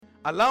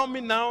Allow me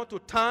now to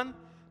turn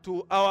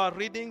to our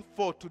reading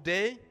for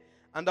today.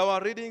 And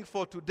our reading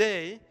for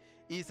today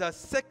is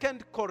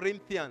 2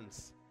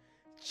 Corinthians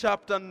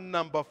chapter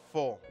number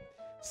 4.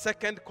 2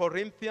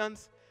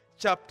 Corinthians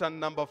chapter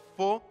number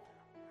 4.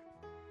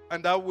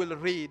 And I will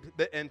read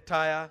the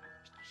entire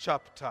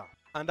chapter.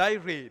 And I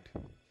read,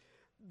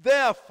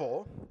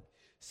 "Therefore,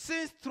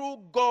 since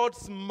through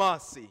God's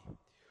mercy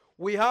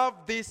we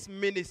have this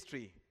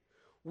ministry,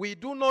 we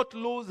do not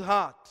lose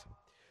heart.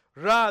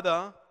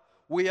 Rather,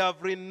 we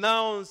have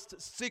renounced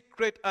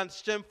secret and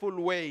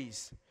shameful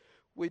ways.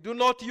 We do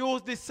not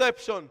use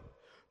deception,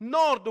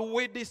 nor do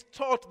we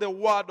distort the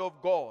word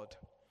of God.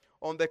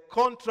 On the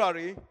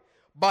contrary,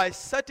 by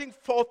setting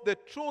forth the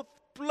truth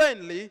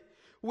plainly,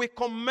 we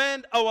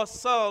commend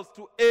ourselves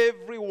to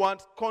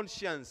everyone's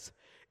conscience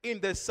in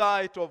the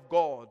sight of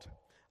God.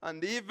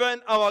 And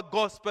even our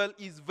gospel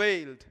is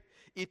veiled.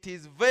 It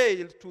is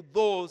veiled to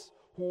those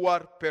who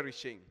are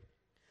perishing.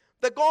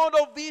 The God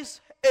of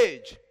this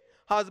age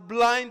has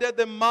blinded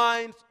the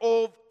minds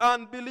of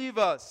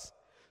unbelievers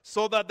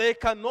so that they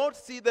cannot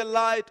see the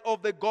light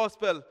of the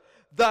gospel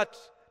that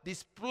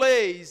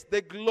displays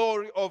the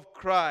glory of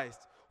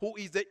Christ, who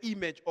is the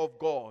image of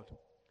God.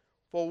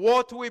 For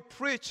what we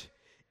preach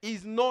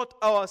is not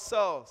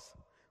ourselves,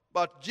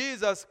 but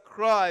Jesus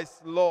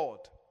Christ Lord,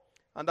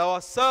 and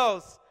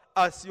ourselves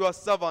as your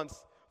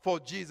servants for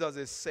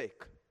Jesus'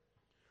 sake.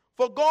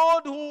 For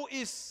God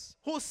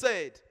who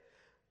said,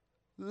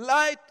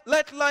 let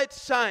light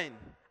shine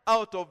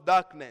out of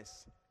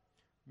darkness,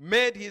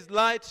 made his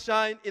light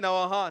shine in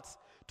our hearts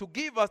to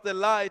give us the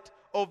light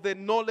of the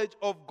knowledge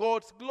of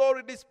God's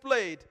glory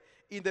displayed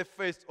in the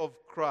face of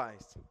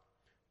Christ.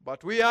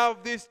 But we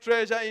have this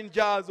treasure in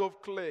jars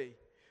of clay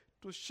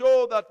to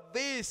show that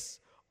this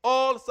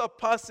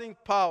all-surpassing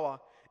power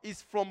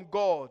is from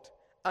God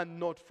and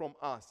not from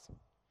us.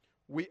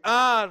 We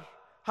are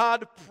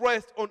hard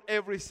pressed on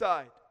every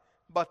side,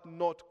 but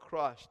not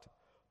crushed,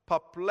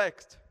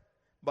 perplexed,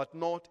 but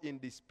not in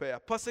despair,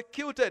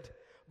 persecuted,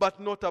 but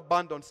not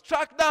abandoned,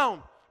 struck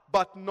down,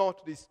 but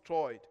not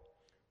destroyed.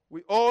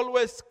 We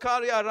always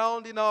carry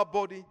around in our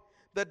body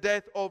the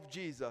death of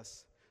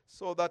Jesus,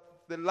 so that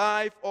the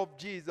life of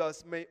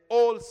Jesus may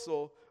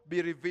also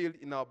be revealed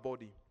in our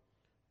body.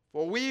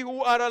 For we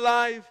who are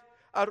alive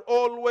are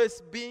always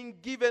being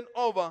given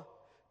over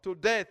to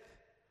death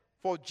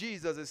for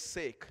Jesus'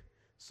 sake,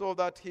 so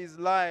that his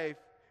life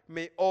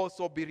may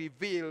also be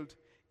revealed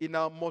in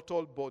our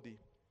mortal body.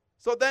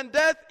 So then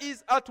death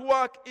is at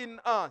work in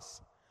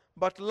us,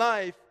 but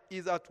life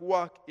is at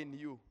work in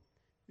you.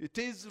 It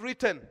is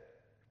written,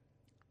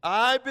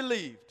 I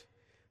believed,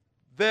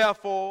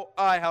 therefore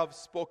I have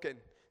spoken.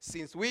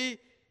 Since we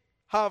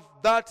have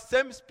that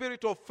same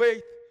spirit of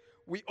faith,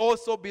 we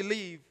also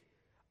believe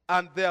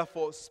and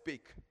therefore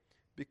speak.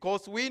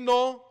 Because we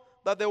know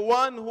that the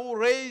one who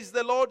raised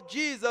the Lord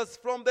Jesus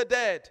from the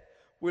dead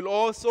will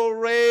also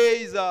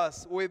raise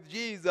us with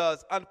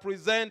Jesus and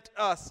present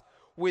us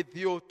with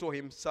you to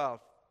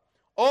himself.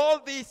 All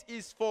this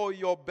is for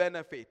your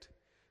benefit,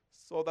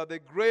 so that the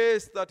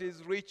grace that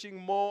is reaching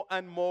more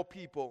and more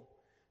people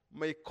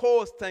may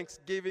cause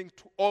thanksgiving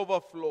to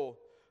overflow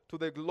to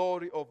the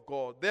glory of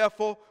God.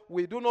 Therefore,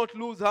 we do not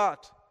lose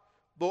heart.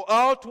 Though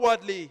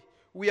outwardly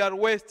we are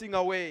wasting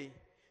away,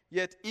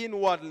 yet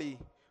inwardly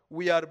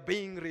we are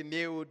being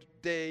renewed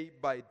day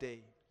by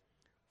day.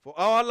 For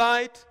our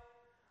light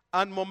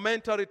and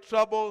momentary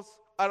troubles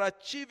are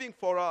achieving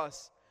for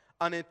us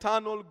an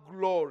eternal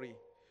glory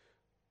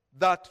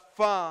that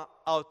far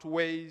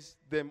outweighs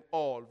them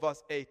all.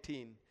 Verse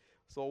 18.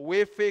 So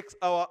we fix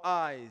our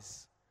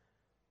eyes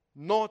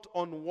not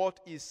on what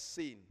is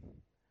seen,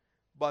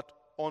 but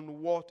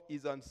on what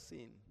is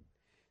unseen.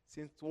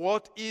 Since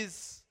what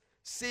is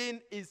seen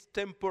is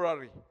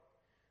temporary,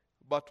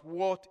 but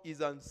what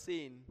is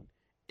unseen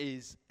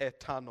is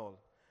eternal.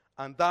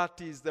 And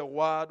that is the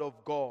word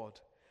of God.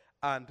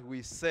 And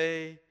we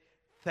say,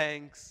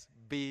 thanks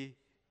be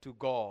to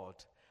God.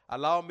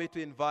 Allow me to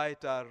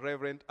invite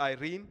Reverend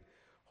Irene,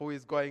 who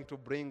is going to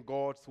bring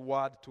God's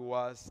word to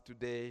us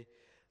today.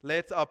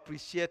 Let's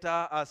appreciate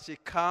her as she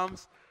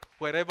comes.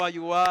 Wherever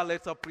you are,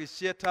 let's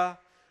appreciate her.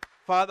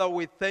 Father,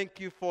 we thank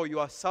you for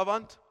your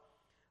servant.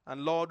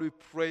 And Lord, we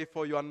pray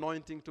for your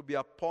anointing to be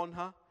upon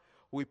her.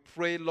 We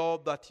pray,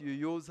 Lord, that you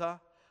use her.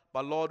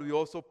 But Lord, we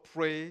also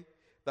pray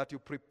that you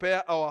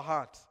prepare our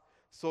hearts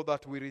so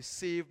that we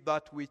receive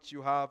that which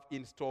you have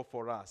in store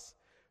for us.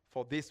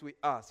 For this we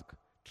ask,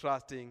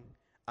 trusting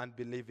and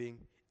believing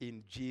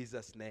in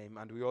Jesus' name.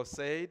 And we all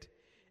said,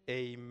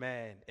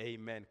 amen,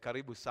 amen.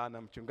 Karibu sana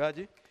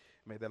mchungaji.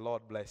 May the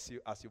Lord bless you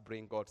as you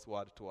bring God's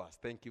word to us.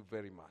 Thank you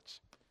very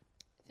much.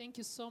 Thank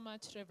you so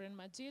much, Reverend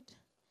Majid.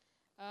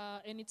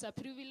 And it's a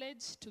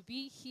privilege to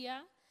be here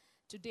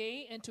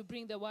today and to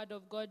bring the word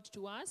of God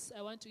to us.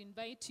 I want to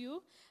invite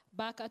you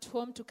back at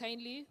home to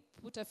kindly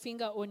put a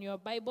finger on your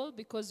Bible,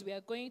 because we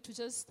are going to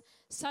just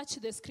search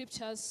the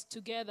scriptures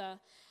together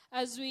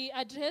as we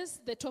address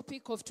the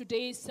topic of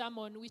today's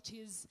sermon, which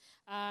is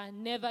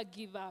never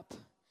give up.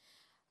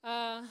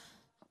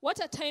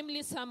 What a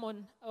timely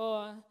sermon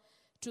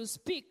to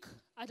speak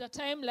at a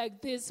time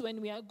like this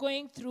when we are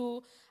going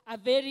through a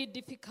very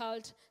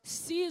difficult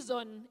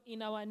season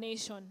in our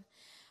nation.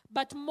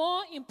 But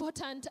more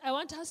important, I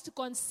want us to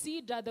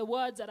consider the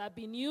words that have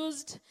been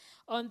used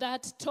on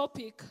that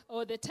topic,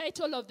 or the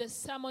title of the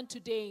sermon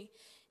today,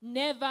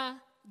 Never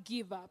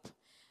Give Up.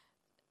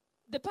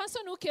 The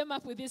person who came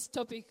up with this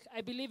topic,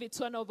 I believe it's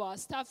one of our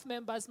staff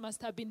members,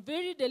 must have been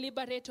very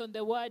deliberate on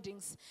the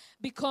wordings,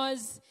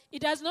 because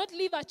it does not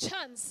leave a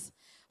chance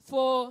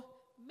for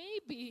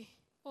maybe,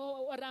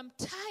 or I'm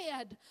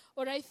tired,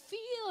 or I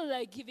feel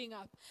like giving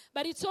up.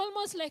 But it's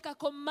almost like a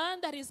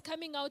command that is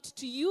coming out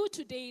to you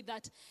today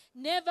that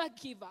never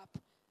give up,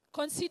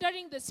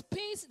 considering the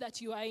space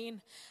that you are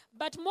in.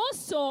 But more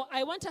so,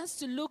 I want us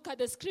to look at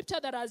the scripture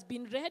that has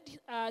been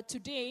read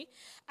today.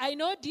 I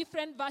know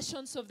different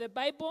versions of the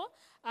Bible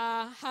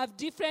have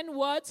different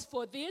words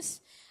for this.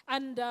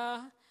 And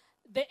the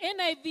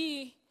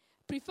NIV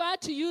prefer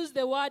to use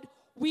the word,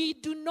 we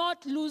do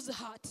not lose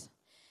heart.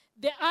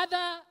 The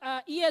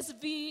other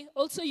ESV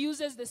also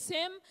uses the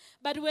same,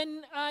 but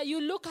when you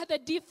look at the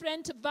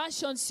different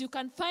versions, you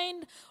can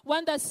find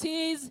one that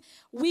says,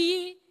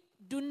 we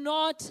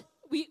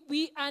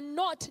are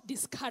not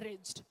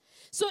discouraged.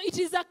 So it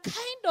is a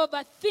kind of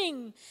a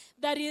thing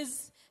that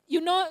is,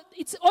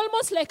 it's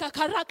almost like a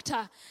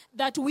character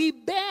that we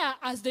bear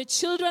as the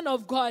children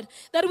of God,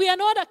 that we are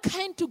not a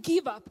kind to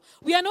give up.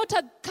 We are not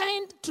a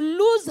kind to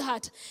lose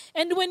heart.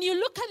 And when you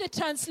look at the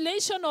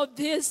translation of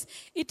this,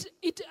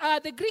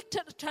 the Greek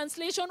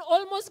translation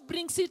almost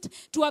brings it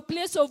to a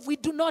place of we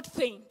do not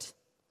faint.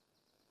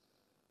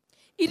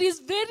 It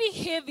is very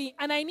heavy,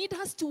 and I need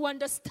us to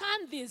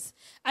understand this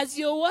as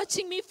you're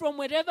watching me from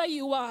wherever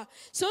you are,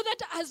 so that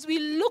as we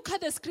look at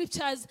the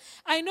scriptures,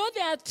 I know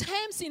there are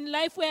times in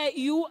life where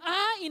you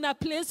are in a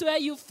place where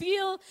you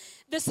feel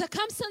the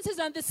circumstances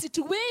and the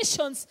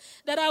situations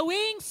that are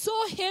weighing so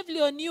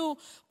heavily on you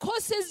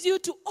causes you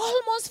to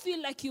almost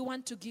feel like you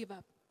want to give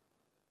up.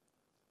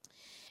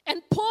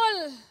 And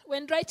Paul,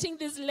 when writing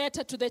this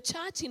letter to the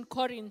church in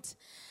Corinth,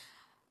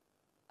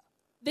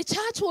 the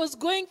church was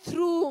going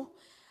through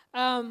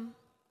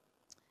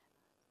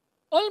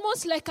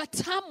almost like a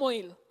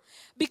turmoil,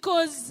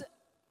 because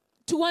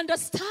to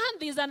understand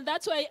this, and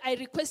that's why I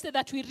requested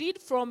that we read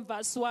from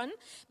verse 1,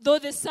 though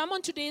the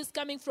sermon today is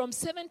coming from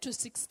 7 to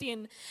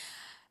 16.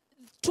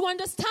 To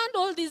understand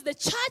all this, the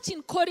church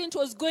in Corinth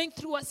was going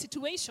through a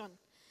situation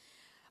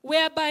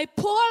whereby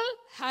Paul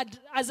had,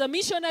 as a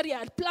missionary,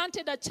 had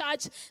planted a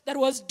church that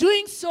was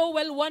doing so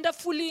well,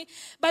 wonderfully.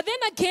 But then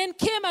again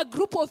came a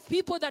group of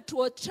people that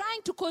were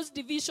trying to cause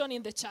division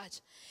in the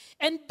church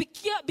and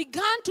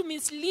began to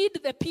mislead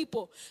the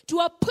people to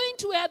a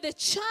point where the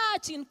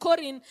church in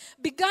Corinth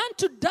began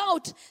to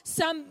doubt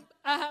some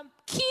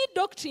key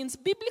doctrines,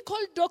 biblical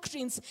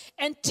doctrines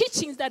and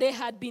teachings that they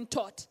had been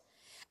taught.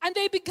 And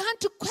they began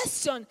to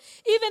question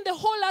even the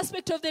whole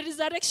aspect of the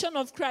resurrection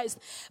of Christ.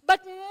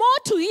 But more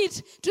to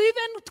it, to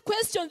even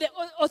question the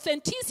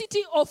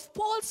authenticity of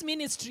Paul's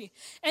ministry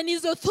and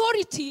his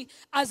authority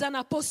as an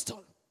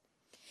apostle.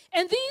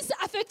 And this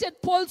affected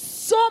Paul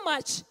so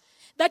much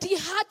that he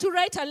had to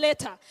write a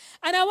letter.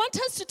 And I want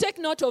us to take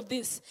note of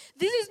this.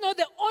 This is not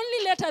the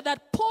only letter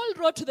that Paul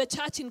wrote to the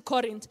church in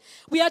Corinth.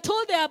 We are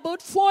told there are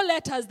about 4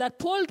 letters that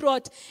Paul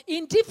wrote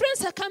in different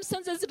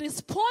circumstances,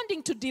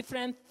 responding to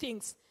different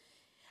things.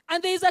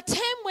 And there is a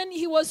time when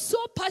he was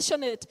so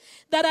passionate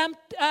that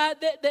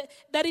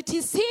that it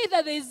is said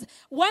that there is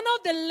one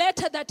of the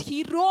letters that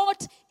he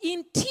wrote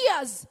in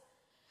tears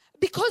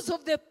because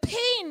of the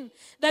pain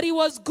that he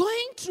was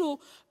going through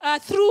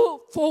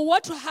for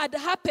what had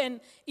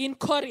happened in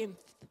Corinth.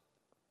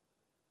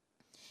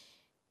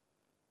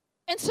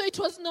 And so it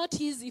was not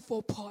easy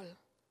for Paul.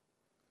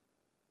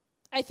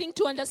 I think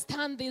to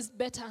understand this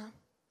better,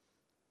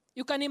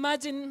 you can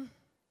imagine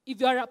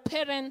if you are a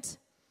parent,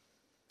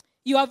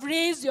 you have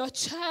raised your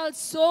child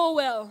so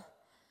well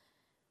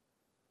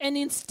and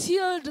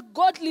instilled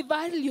godly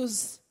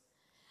values.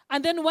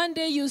 And then one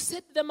day you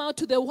set them out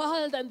to the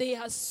world and they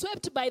are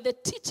swept by the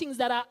teachings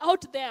that are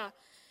out there.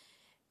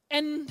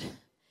 And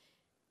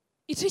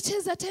it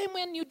reaches a time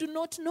when you do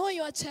not know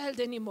your child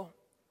anymore.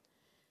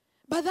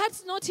 But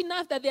that's not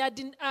enough that they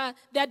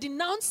are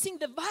denouncing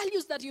the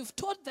values that you've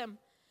taught them.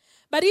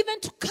 But even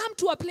to come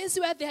to a place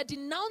where they are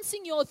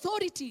denouncing your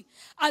authority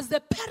as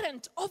the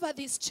parent over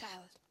this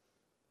child.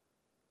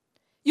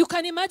 You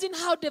can imagine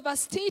how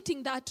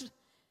devastating that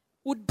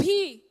would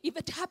be if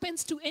it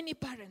happens to any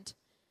parent.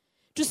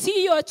 To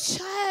see your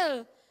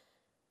child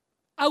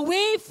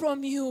away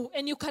from you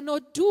and you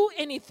cannot do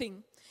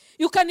anything.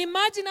 You can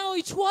imagine how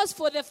it was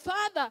for the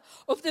father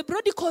of the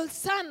prodigal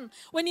son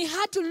when he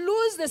had to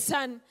lose the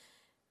son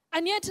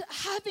and yet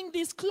having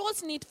this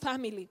close-knit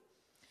family.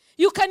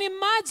 You can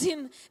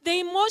imagine the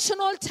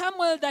emotional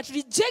turmoil that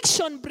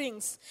rejection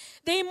brings.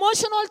 The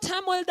emotional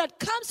turmoil that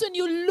comes when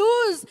you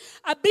lose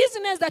a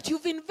business that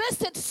you've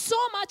invested so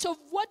much of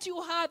what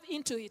you have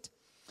into it.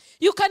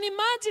 You can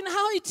imagine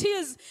how it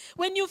is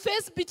when you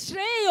face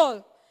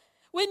betrayal,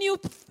 when you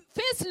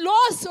face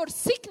loss or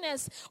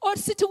sickness or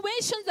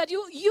situations that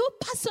you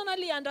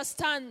personally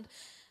understand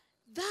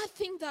that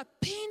thing that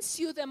pains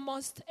you the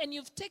most, and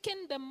you've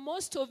taken the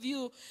most of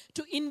you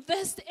to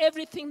invest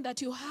everything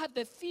that you have,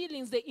 the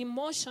feelings, the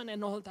emotion,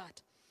 and all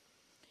that.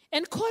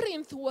 And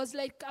Corinth was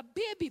like a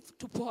baby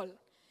to Paul.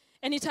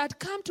 And it had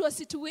come to a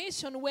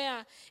situation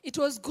where it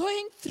was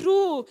going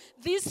through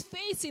this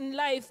phase in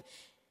life.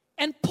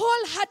 And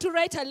Paul had to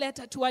write a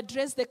letter to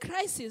address the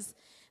crises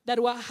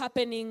that were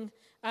happening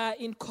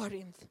in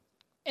Corinth.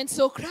 And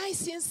so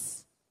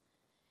crises,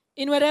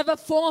 in whatever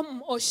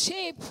form or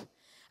shape,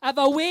 have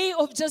a way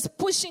of just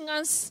pushing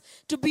us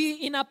to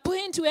be in a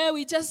point where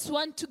we just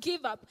want to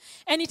give up.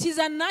 And it is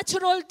a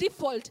natural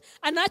default,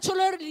 a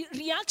natural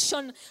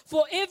reaction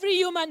for every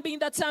human being,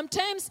 that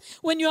sometimes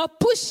when you are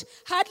pushed,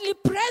 hardly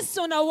pressed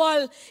on a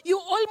wall, you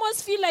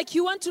almost feel like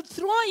you want to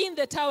throw in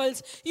the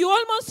towels. You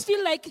almost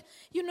feel like,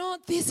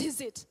 this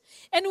is it.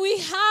 And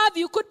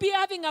you could be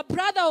having a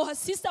brother or a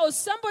sister or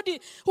somebody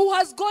who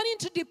has gone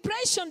into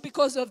depression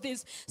because of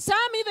this. Some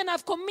even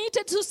have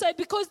committed suicide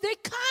because they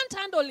can't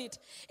handle it.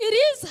 It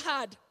is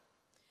hard.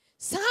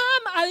 Some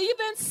are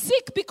even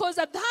sick because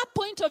at that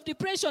point of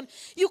depression,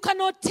 you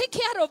cannot take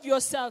care of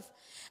yourself.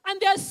 And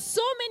there are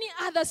so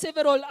many other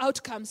several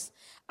outcomes.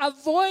 A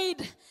void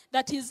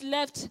that is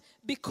left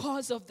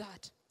because of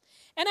that.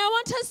 And I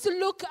want us to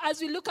look,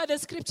 as we look at the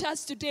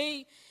scriptures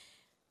today,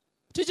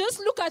 to just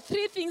look at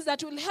 3 things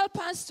that will help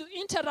us to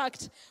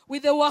interact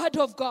with the Word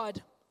of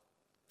God.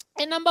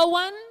 And number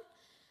 1,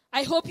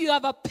 I hope you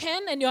have a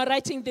pen and you are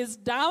writing this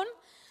down.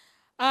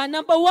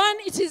 Number 1,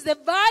 it is the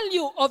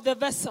value of the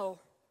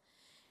vessel.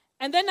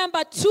 And then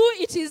number 2,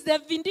 it is the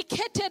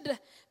vindicated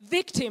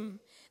victim.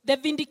 The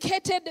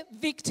vindicated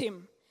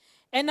victim.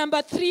 And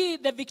number 3,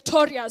 the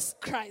victorious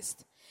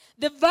Christ.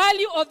 The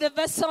value of the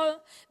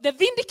vessel, the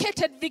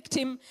vindicated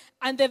victim,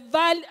 and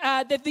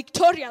the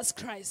victorious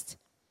Christ.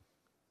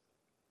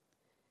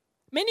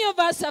 Many of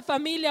us are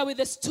familiar with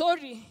the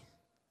story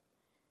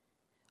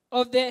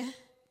of the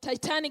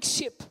Titanic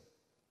ship.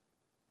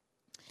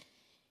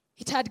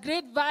 It had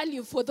great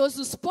value for those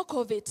who spoke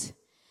of it.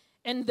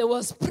 And there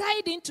was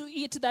pride into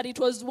it that it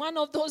was one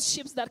of those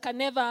ships that can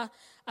never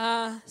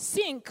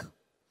sink.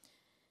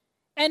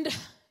 And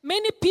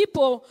many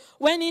people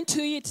went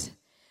into it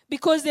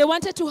because they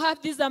wanted to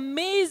have this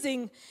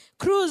amazing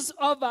cruise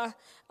over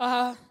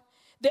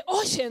the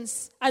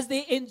oceans as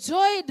they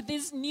enjoyed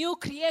this new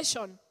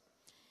creation.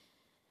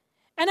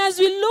 And as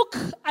we look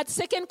at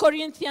 2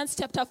 Corinthians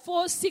chapter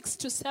 4, 6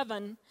 to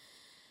 7,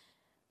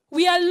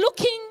 we are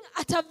looking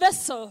at a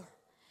vessel.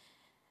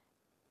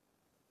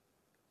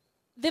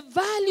 The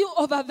value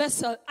of a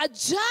vessel, a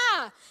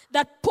jar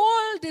that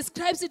Paul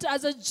describes it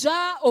as a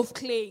jar of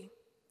clay.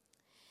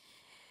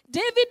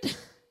 David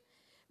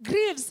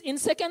grieves in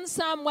 2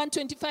 Psalm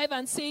 125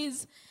 and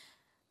says,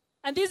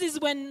 and this is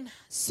when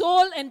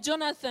Saul and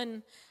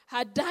Jonathan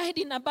had died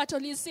in a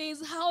battle, he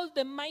says, how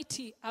the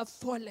mighty have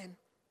fallen.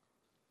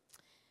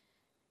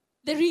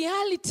 The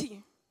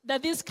reality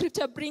that this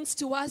scripture brings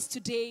to us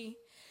today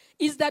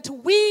is that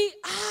we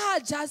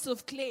are jars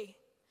of clay.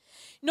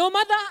 No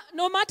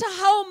matter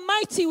how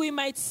mighty we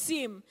might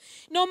seem,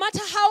 no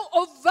matter how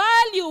of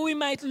value we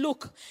might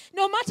look,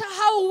 no matter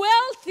how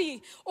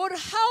wealthy or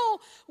how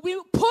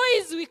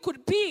poised we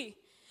could be,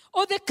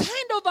 or the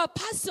kind of a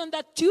person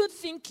that you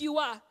think you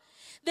are,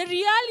 the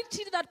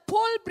reality that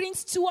Paul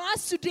brings to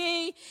us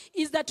today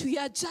is that we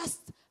are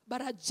just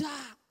but a jar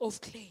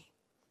of clay.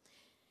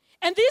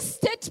 And this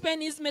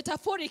statement is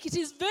metaphoric. It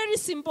is very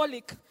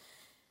symbolic.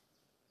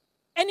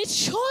 And it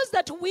shows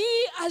that we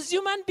as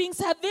human beings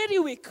are very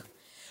weak.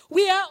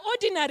 We are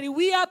ordinary.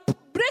 We are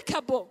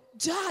breakable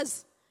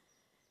jars.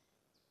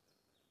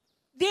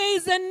 There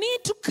is a need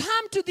to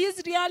come to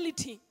this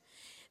reality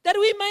that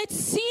we might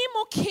seem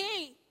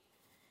okay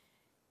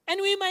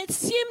and we might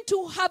seem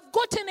to have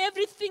gotten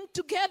everything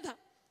together.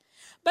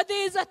 But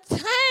there is a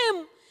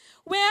time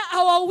where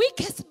our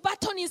weakest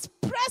button is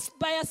pressed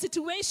by a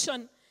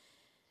situation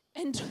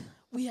and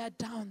we are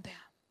down there.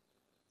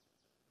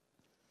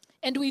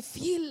 And we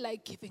feel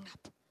like giving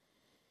up.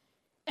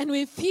 And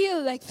we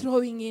feel like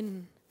throwing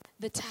in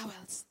the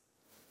towels.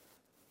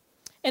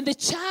 And the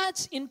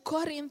church in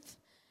Corinth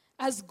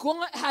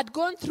had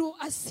gone through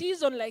a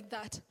season like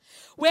that,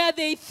 where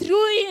they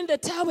threw in the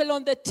towel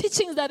on the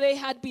teachings that they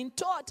had been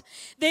taught.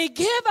 They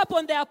gave up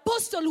on the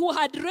apostle who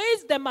had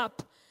raised them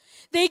up.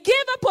 They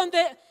gave up on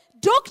the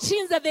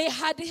doctrines that they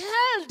had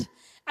held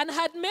and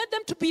had made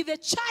them to be the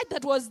church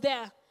that was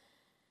there.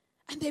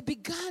 And they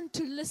began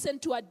to listen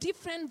to a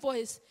different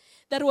voice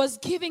that was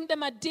giving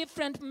them a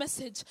different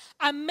message,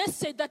 a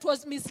message that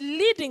was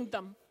misleading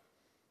them.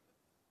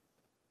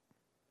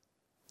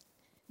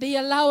 They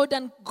allowed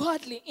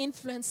ungodly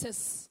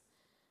influences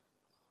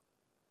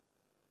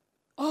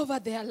over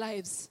their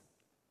lives.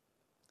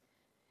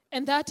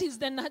 And that is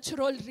the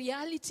natural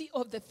reality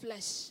of the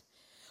flesh.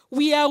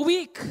 We are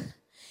weak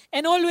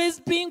and always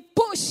being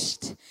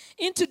pushed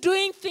into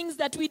doing things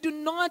that we do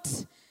not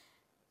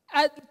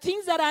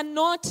things that are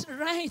not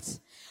right.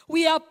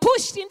 We are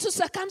pushed into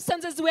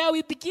circumstances where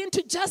we begin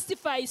to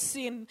justify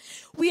sin.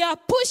 We are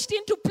pushed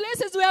into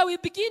places where we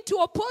begin to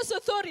oppose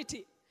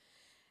authority.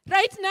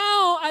 Right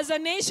now, as a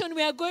nation,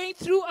 we are going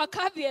through a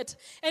caveat,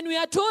 and we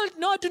are told,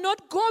 no, do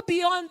not go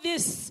beyond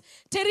this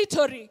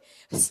territory.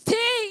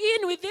 Stay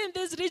within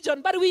this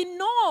region. But we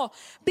know,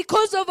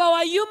 because of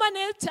our human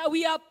nature,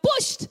 we are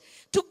pushed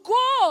to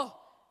go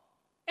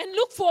and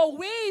look for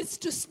ways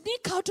to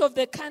sneak out of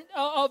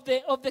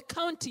the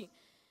county.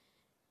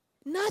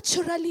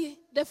 Naturally,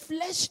 the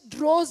flesh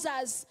draws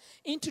us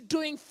into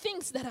doing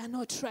things that are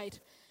not right.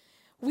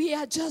 We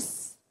are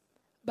just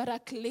but a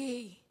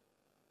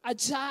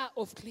jar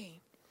of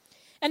clay.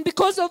 And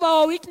because of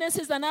our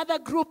weaknesses, another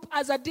group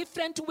has a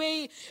different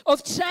way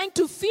of trying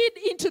to feed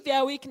into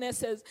their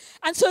weaknesses.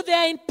 And so they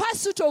are in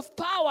pursuit of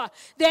power.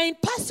 They are in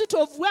pursuit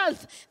of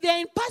wealth. They are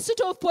in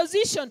pursuit of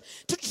position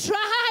to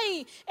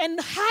try and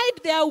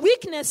hide their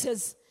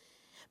weaknesses.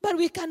 But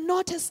we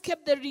cannot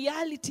escape the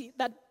reality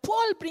that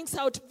Paul brings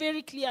out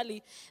very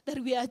clearly, that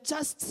we are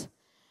just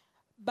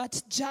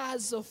but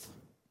jars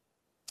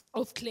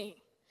of clay.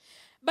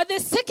 But the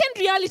second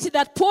reality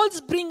that Paul's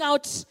bring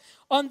out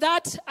on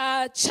that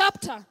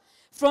chapter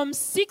from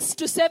 6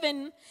 to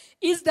 7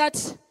 is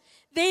that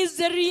there is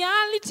the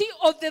reality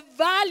of the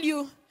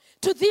value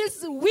to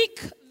this weak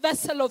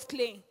vessel of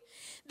clay.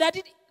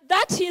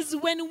 That is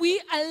when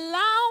we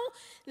allow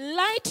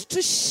light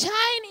to shine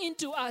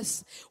into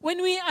us.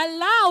 When we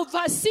allow,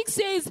 verse 6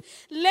 says,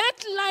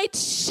 let light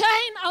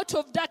shine out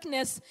of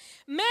darkness.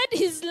 Made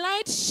his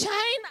light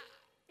shine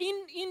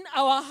in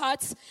our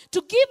hearts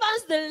to give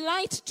us the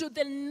light to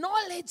the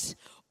knowledge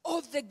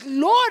of the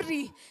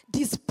glory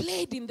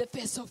displayed in the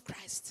face of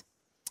Christ.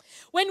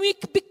 When we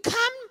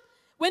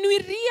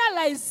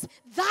realize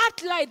that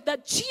light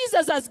that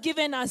Jesus has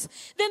given us,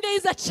 then there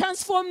is a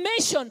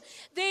transformation.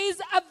 There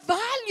is a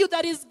value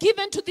that is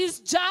given to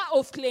this jar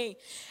of clay.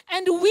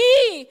 And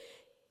we,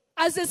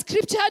 as the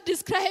scripture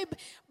describes,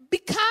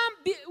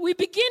 we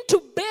begin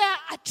to bear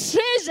a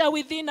treasure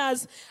within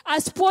us,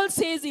 as Paul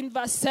says in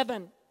verse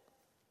 7.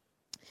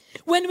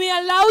 When we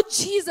allow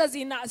Jesus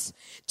in us,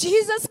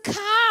 Jesus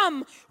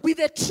comes with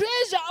the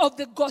treasure of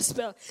the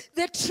gospel,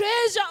 the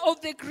treasure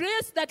of the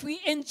grace that we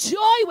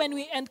enjoy when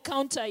we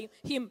encounter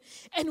him,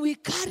 and we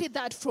carry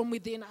that from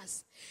within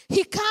us.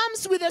 He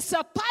comes with a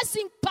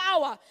surpassing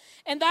power,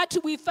 and that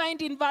we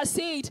find in verse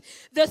 8,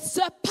 the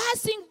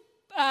surpassing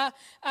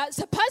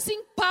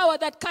power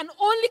that can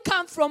only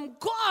come from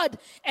God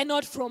and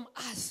not from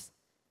us.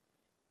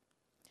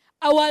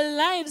 Our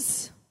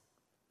lives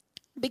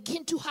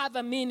begin to have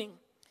a meaning.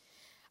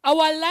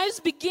 Our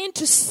lives begin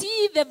to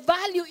see the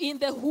value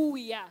in who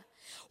we are.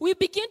 We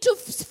begin to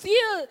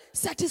feel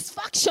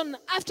satisfaction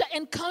after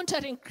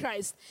encountering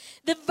Christ.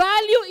 The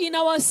value in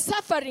our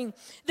suffering,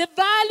 the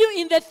value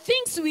in the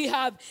things we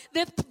have,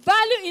 the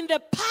value in the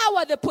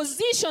power, the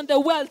position, the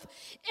wealth.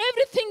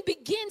 Everything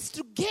begins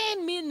to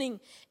gain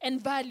meaning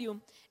and value.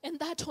 And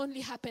that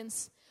only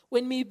happens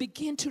when we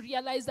begin to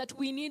realize that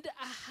we need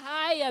a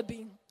higher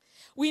being.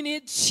 We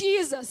need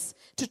Jesus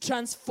to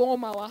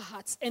transform our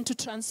hearts and to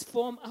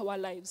transform our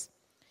lives.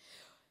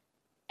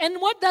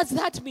 And what does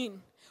that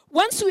mean?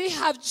 Once we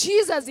have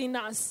Jesus in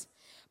us,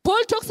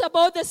 Paul talks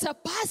about the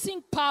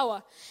surpassing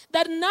power,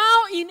 that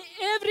now in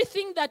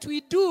everything that we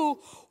do,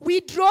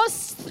 we draw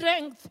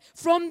strength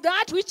from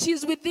that which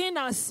is within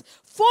us,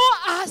 for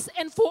us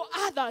and for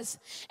others.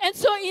 And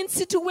so in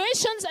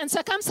situations and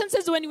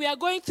circumstances when we are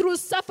going through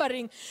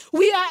suffering,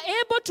 we are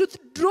able to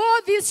draw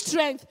this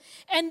strength.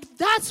 And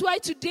that's why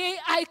today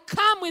I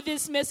come with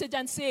this message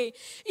and say,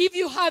 if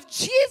you have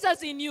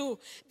Jesus in you,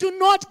 do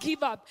not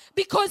give up.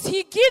 Because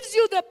he gives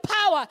you the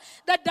power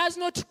that does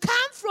not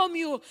come from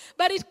you,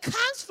 but it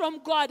comes from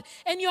God.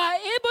 And you are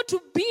able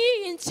to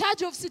be in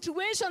charge of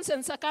situations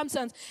and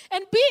circumstances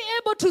and be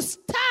able to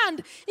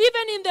stand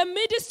even in the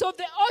midst of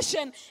the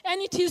ocean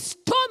and it is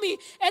stormy,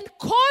 and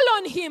call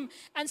on him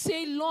and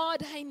say,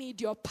 Lord, I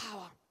need your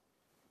power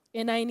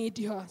and I need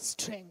your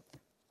strength.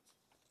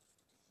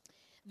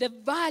 The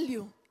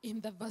value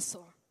in the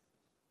vessel.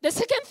 The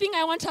second thing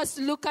I want us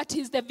to look at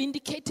is the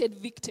vindicated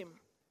victim.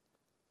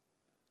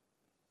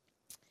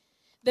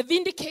 The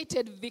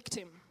vindicated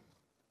victim.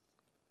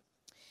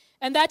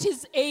 And that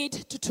is 8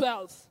 to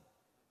 12.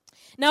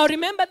 Now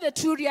remember the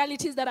two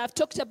realities that I've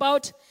talked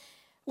about.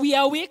 We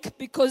are weak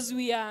because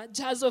we are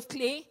jars of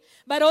clay.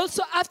 But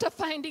also after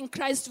finding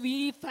Christ,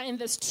 we find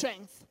the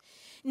strength.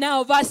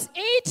 Now verse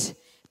 8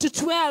 to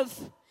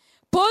 12,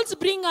 Paul's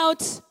bring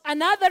out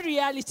another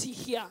reality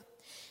here.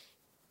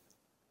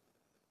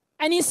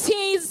 And he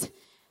says,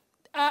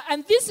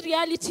 and this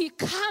reality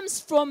comes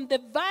from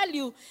the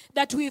value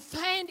that we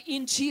find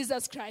in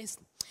Jesus Christ.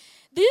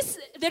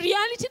 The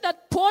reality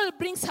that Paul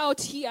brings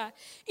out here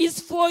is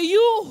for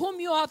you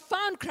whom you have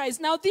found Christ.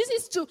 Now this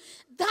is to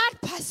that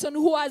person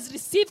who has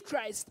received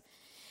Christ.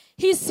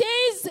 He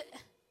says,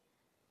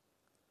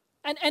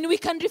 and we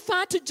can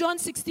refer to John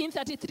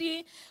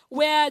 16:33,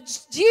 where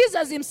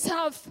Jesus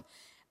himself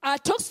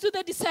talks to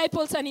the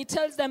disciples and he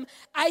tells them,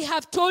 I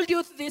have told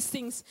you these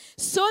things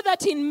so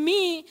that in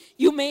me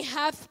you may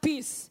have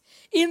peace.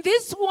 In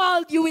this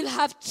world you will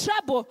have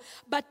trouble,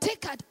 but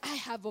take heart, I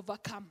have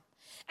overcome.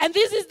 And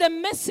this is the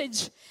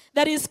message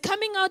that is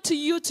coming out to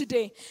you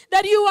today.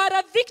 That you are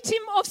a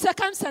victim of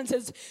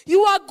circumstances.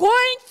 You are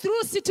going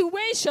through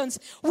situations.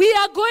 We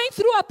are going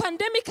through a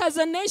pandemic as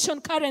a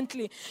nation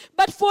currently.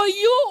 But for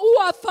you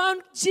who have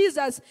found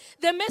Jesus,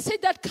 the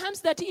message that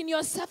comes that in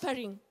your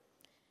suffering,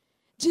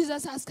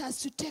 Jesus asks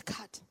us to take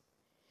heart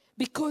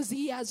because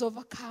he has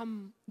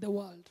overcome the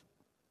world.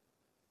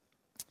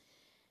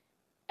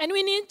 And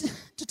we need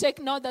to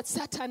take note that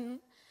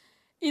Satan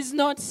is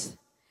not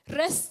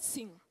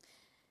resting.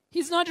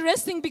 He's not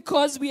resting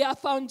because we have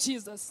found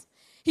Jesus.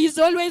 He's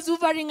always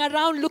hovering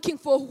around looking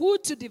for who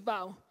to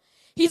devour.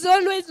 He's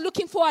always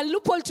looking for a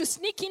loophole to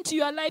sneak into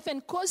your life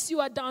and cause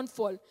you a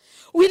downfall.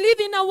 We live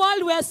in a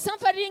world where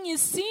suffering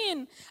is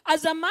seen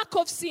as a mark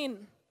of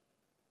sin.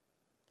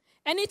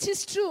 And it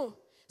is true.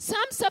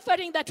 Some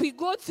suffering that we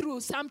go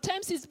through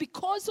sometimes is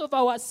because of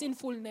our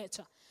sinful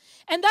nature.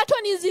 And that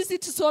one is easy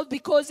to solve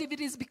because if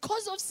it is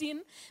because of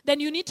sin, then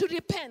you need to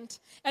repent.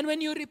 And when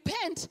you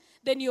repent,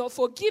 then you are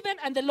forgiven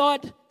and the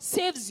Lord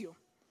saves you.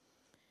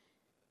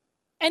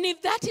 And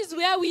if that is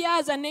where we are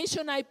as a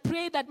nation, I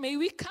pray that may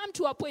we come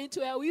to a point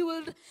where we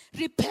will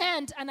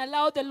repent and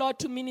allow the Lord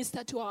to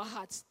minister to our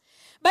hearts.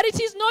 But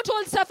it is not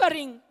all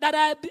suffering that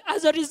are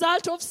as a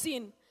result of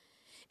sin.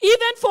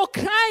 Even for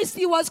Christ,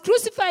 he was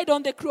crucified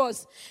on the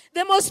cross.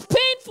 The most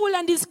painful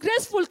and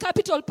disgraceful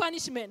capital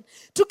punishment,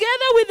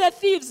 together with the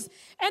thieves,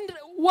 and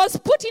was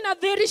put in a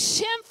very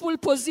shameful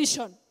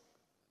position.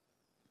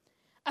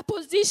 A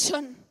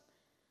position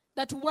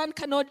that one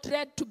cannot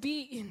dread to be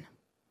in.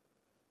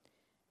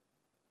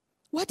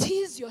 What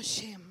is your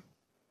shame?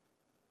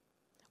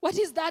 What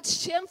is that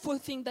shameful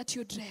thing that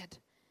you dread?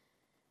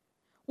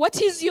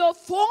 What is your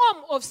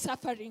form of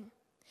suffering?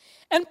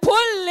 And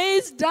Paul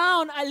lays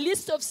down a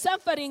list of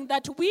suffering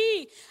that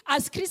we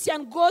as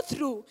Christians go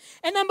through.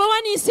 And number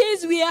one, he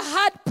says we are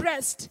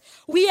hard-pressed.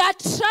 We are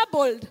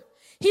troubled.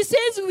 He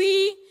says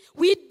we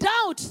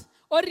doubt.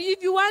 Or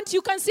if you want,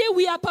 you can say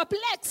we are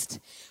perplexed.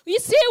 We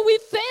say we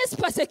face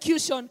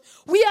persecution.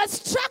 We are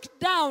struck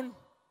down.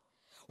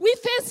 We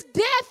face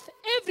death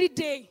every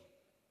day.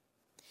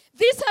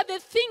 These are the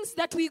things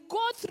that we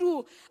go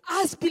through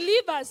as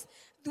believers.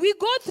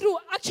 Everyone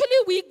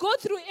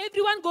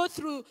go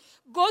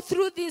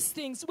through these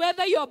things,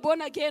 whether you're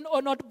born again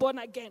or not born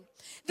again.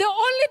 The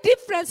only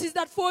difference is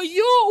that for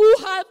you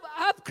who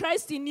have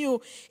Christ in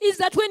you, is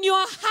that when you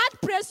are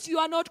hard-pressed, you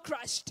are not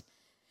crushed.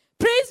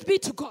 Praise be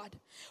to God.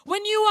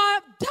 When you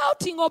are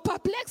doubting or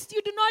perplexed,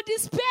 you do not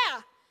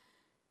despair.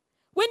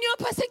 When you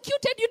are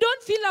persecuted, you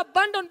don't feel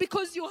abandoned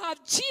because you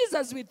have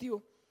Jesus with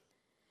you.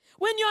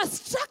 When you are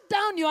struck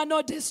down, you are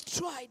not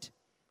destroyed.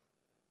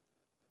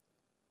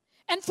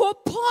 And for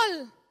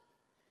Paul,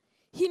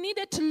 he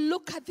needed to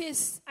look at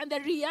this and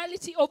the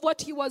reality of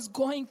what he was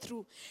going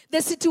through,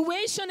 the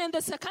situation and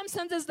the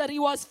circumstances that he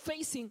was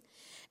facing.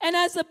 And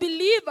as a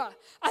believer,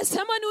 as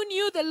someone who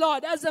knew the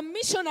Lord, as a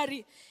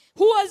missionary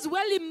who was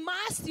well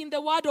immersed in the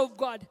Word of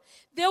God,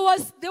 there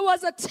was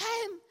a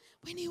time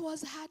when he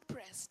was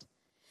hard-pressed.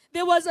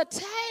 There was a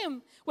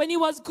time when he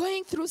was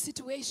going through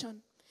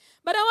situation.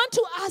 But I want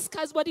to ask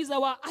us, what is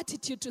our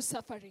attitude to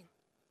suffering?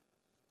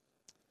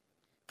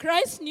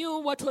 Christ knew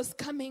what was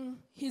coming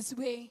his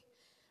way,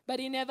 but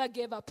he never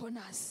gave up on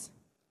us.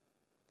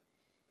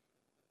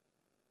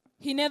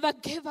 He never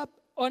gave up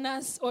on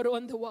us or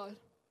on the world.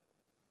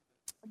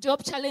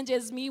 Job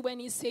challenges me when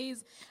he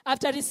says,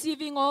 after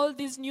receiving all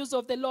this news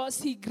of the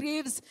loss, he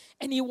grieves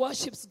and he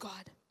worships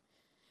God.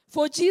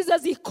 For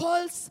Jesus, he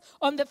calls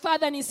on the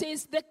Father and he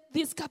says, take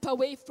this cup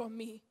away from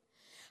me.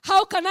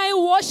 How can I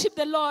worship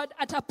the Lord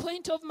at a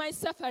point of my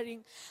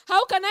suffering?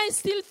 How can I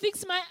still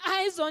fix my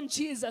eyes on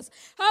Jesus?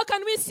 How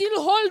can we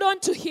still hold on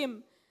to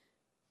him?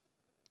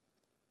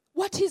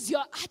 What is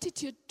your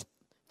attitude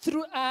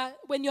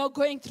when you're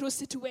going through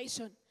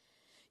situation?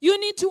 You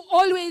need to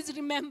always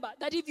remember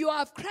that if you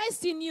have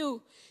Christ in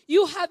you,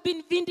 you have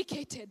been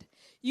vindicated.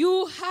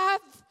 You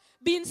have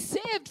been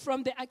saved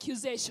from the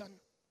accusation.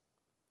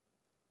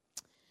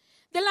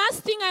 The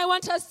last thing I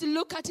want us to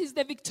look at is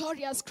the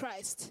victorious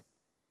Christ.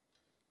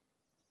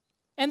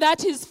 And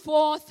that is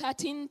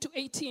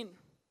 4:13-18.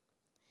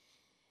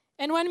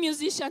 And one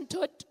musician,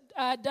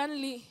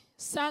 Dunley,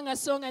 sang a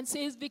song and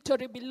says,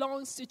 victory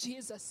belongs to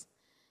Jesus.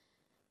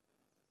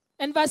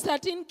 And verse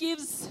 13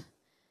 gives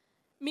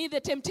me the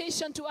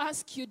temptation to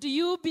ask you, do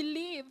you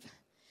believe?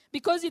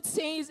 Because it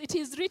says, it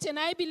is written,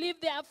 I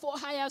believe, therefore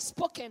I have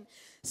spoken.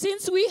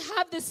 Since we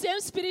have the same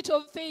spirit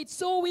of faith,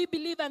 so we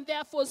believe and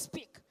therefore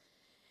speak.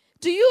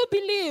 Do you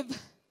believe?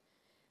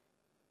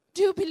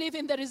 Do you believe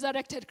in the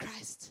resurrected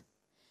Christ?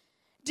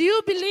 Do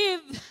you believe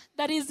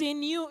that is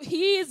in you?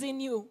 He is in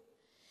you.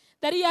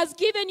 That he has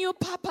given you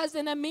purpose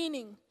and a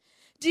meaning.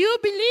 Do you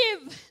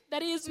believe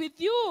that he is with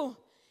you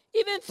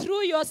even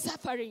through your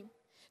suffering?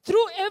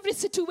 Through every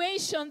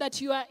situation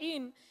that you are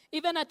in,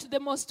 even at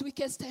the most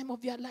weakest time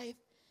of your life?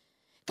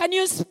 Can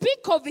you speak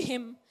of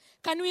him?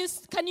 Can you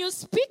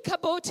speak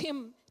about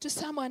him to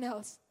someone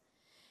else?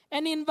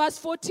 And in verse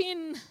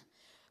 14,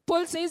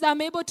 Paul says,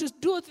 I'm able to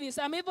do this.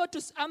 I'm able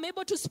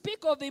to speak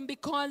of him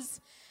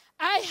because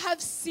I have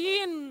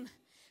seen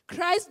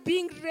Christ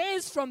being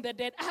raised from the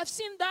dead. I have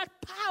seen that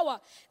power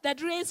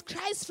that raised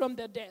Christ from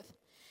the dead.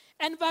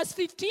 And verse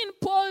 15,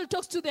 Paul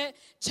talks to the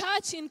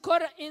church in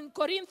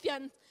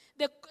Corinthians,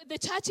 the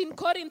church in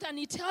Corinth, and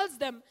he tells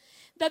them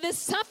that the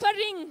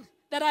suffering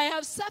that I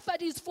have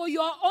suffered is for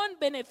your own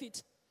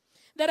benefit,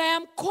 that I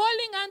am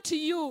calling unto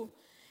you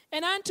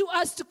and unto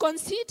us to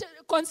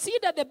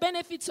consider the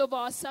benefits of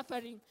our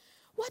suffering.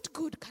 What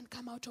good can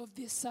come out of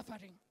this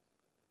suffering?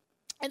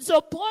 And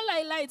so Paul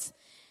highlights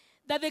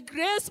that the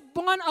grace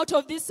born out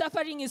of this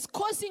suffering is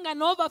causing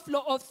an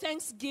overflow of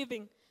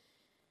thanksgiving.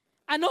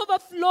 An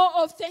overflow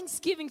of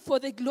thanksgiving for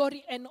the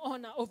glory and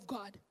honor of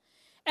God.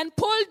 And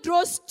Paul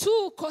draws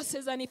two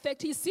causes and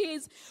effect. He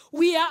says,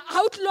 we are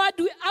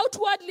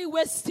outwardly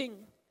wasting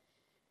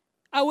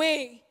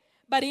away,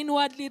 but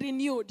inwardly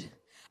renewed.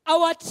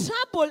 Our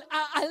trouble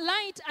are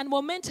light and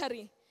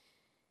momentary,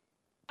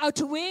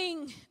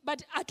 outweighed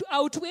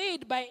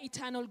by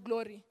eternal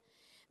glory.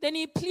 Then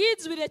he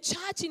pleads with the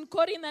church in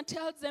Corinth and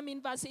tells them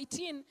in verse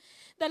 18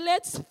 that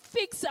let's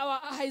fix our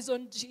eyes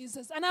on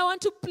Jesus. And I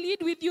want to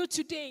plead with you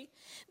today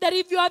that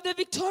if you have the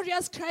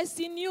victorious Christ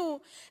in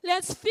you,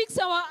 let's fix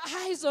our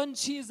eyes on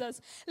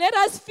Jesus. Let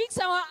us fix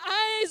our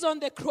eyes on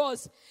the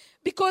cross,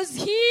 because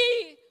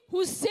he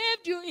who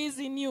saved you is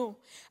in you.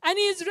 And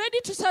he is ready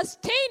to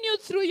sustain you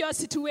through your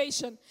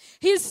situation.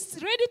 He's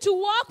ready to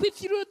walk with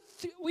you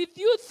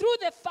through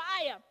the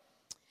fire.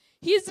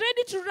 He is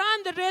ready to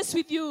run the race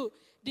with you.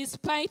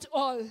 Despite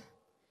all,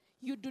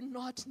 you do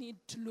not need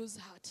to lose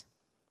heart.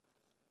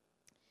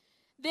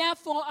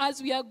 Therefore,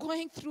 as we are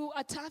going through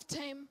a tough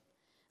time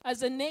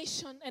as a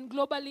nation and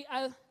globally,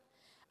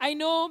 I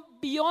know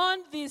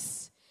beyond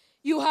this,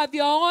 you have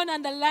your own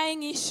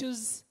underlying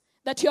issues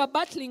that you are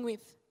battling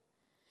with.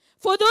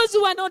 For those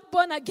who are not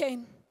born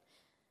again,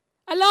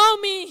 allow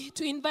me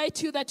to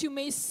invite you that you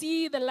may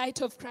see the light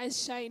of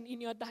Christ shine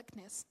in your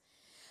darkness.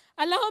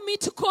 Allow me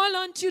to call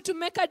on you to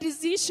make a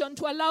decision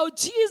to allow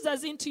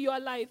Jesus into your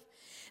life,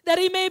 that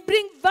he may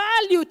bring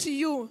value to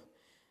you,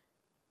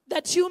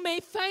 that you may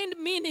find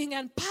meaning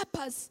and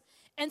purpose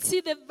and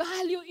see the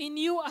value in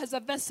you as a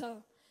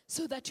vessel,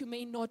 so that you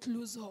may not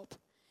lose hope,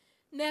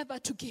 never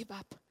to give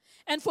up.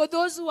 And for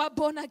those who are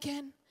born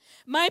again,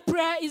 my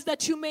prayer is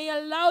that you may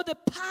allow the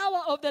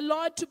power of the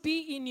Lord to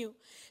be in you,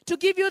 to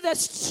give you the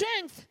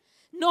strength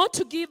not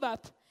to give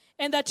up,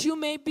 and that you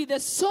may be the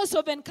source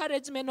of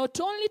encouragement not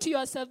only to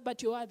yourself but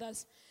to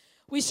others.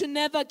 We should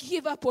never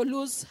give up or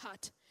lose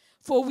heart,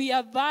 for we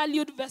are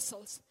valued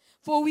vessels,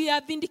 for we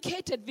are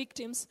vindicated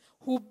victims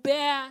who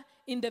bear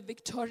in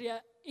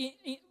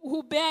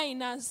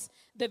us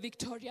the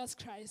victorious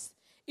Christ.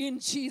 In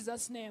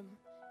Jesus' name,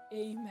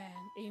 amen.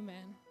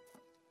 Amen.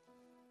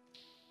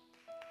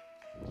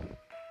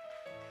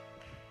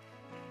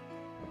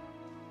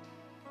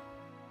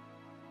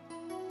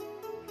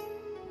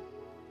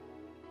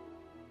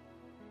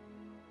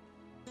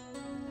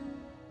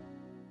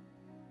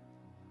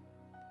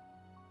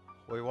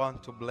 We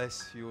want to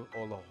bless you,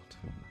 O Lord.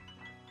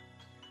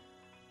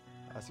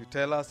 As you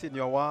tell us in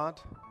your word,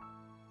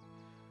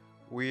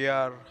 we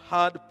are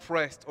hard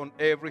pressed on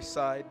every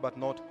side but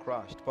not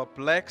crushed,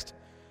 perplexed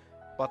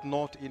but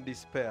not in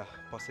despair,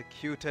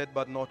 persecuted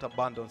but not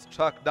abandoned,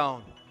 struck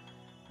down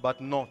but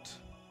not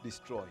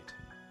destroyed.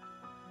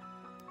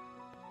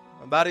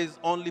 And that is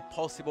only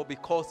possible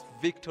because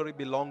victory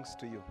belongs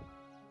to you.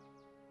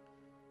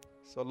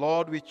 So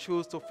Lord, we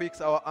choose to fix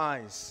our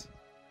eyes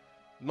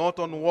not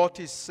on what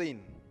is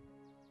seen,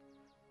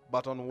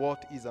 but on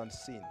what is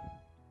unseen.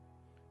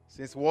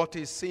 Since what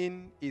is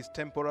seen is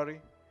temporary,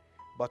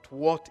 but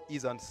what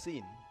is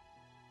unseen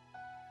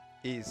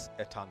is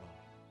eternal.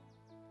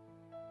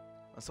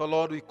 And so,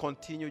 Lord, we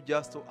continue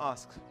just to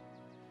ask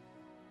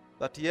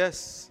that,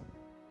 yes,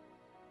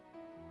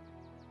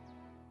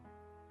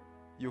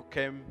 you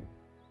came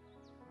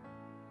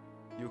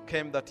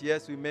that,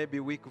 yes, we may be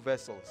weak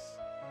vessels.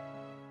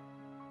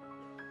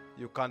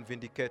 You can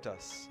vindicate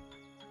us.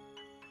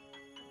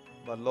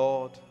 But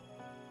Lord,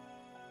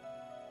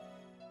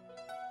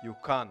 you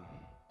can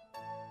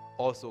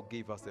also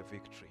give us the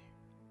victory.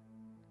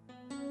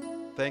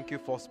 Thank you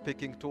for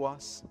speaking to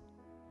us.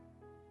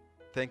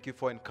 Thank you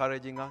for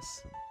encouraging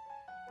us.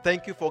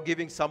 Thank you for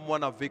giving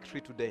someone a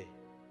victory today.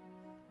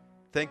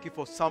 Thank you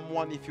for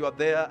someone, if you are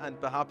there and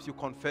perhaps you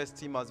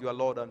confessed him as your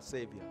Lord and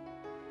Savior.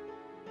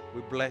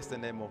 We bless the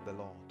name of the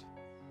Lord.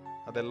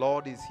 And the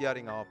Lord is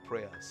hearing our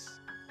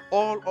prayers.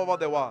 All over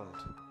the world,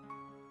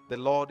 the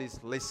Lord is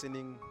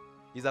listening.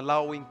 He's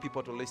allowing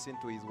people to listen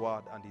to his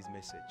word and his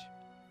message.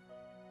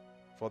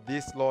 For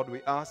this, Lord,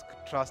 we ask,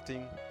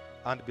 trusting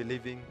and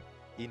believing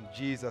in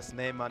Jesus'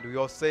 name. And we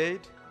all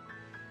said,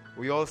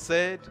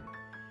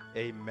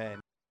 amen.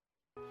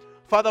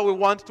 Father, we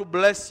want to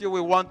bless you. We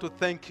want to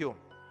thank you.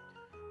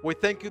 We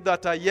thank you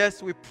that,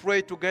 yes, we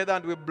pray together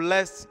and we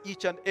bless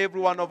each and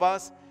every one of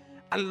us.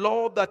 And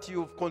Lord, that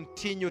you've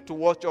continued to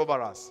watch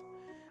over us.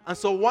 And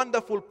so,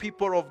 wonderful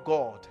people of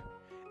God,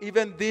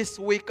 even this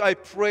week, I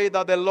pray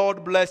that the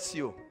Lord bless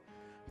you,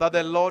 that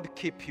the Lord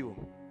keep you,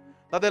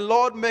 that the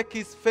Lord make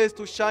his face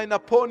to shine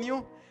upon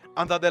you,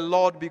 and that the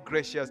Lord be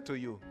gracious to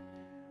you.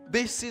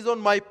 This season,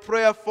 my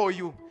prayer for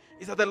you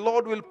is that the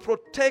Lord will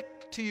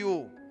protect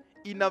you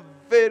in a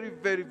very,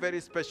 very, very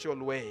special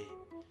way.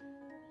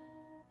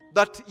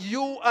 That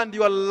you and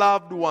your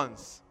loved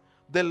ones,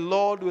 the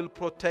Lord will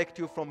protect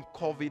you from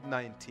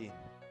COVID-19.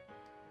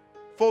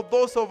 For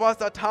those of us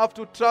that have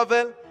to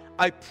travel,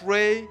 I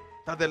pray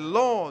that the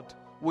Lord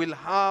will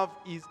have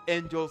His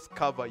angels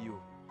cover you.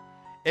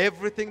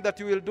 Everything that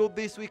you will do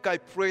this week, I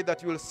pray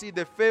that you will see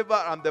the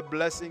favor and the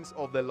blessings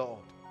of the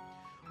Lord.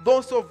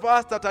 Those of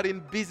us that are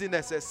in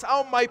businesses,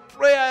 my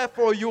prayer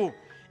for you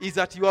is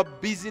that your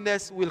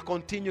business will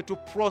continue to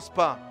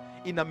prosper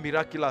in a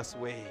miraculous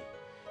way.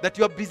 That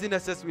your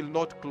businesses will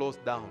not close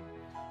down.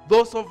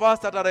 Those of us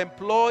that are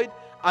employed,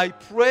 I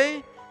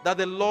pray that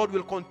the Lord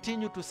will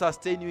continue to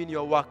sustain you in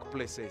your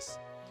workplaces.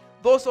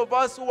 Those of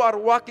us who are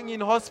working in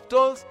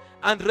hospitals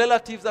and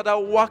relatives that are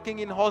working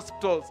in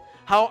hospitals,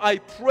 how I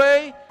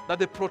pray that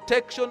the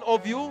protection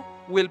of you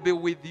will be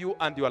with you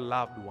and your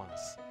loved ones.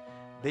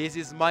 This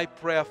is my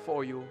prayer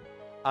for you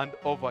and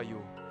over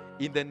you.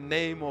 In the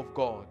name of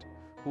God,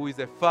 who is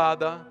the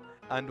Father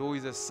and who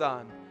is the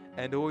Son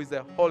and who is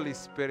the Holy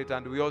Spirit.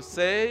 And we all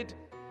said,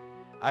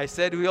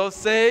 we all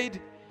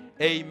said,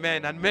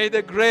 Amen. And may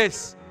the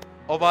grace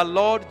of our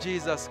Lord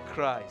Jesus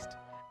Christ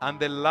and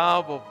the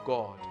love of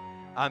God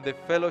and the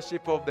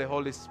fellowship of the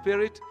Holy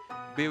Spirit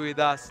be with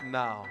us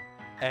now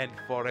and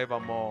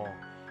forevermore.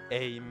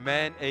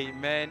 Amen,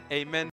 amen, amen.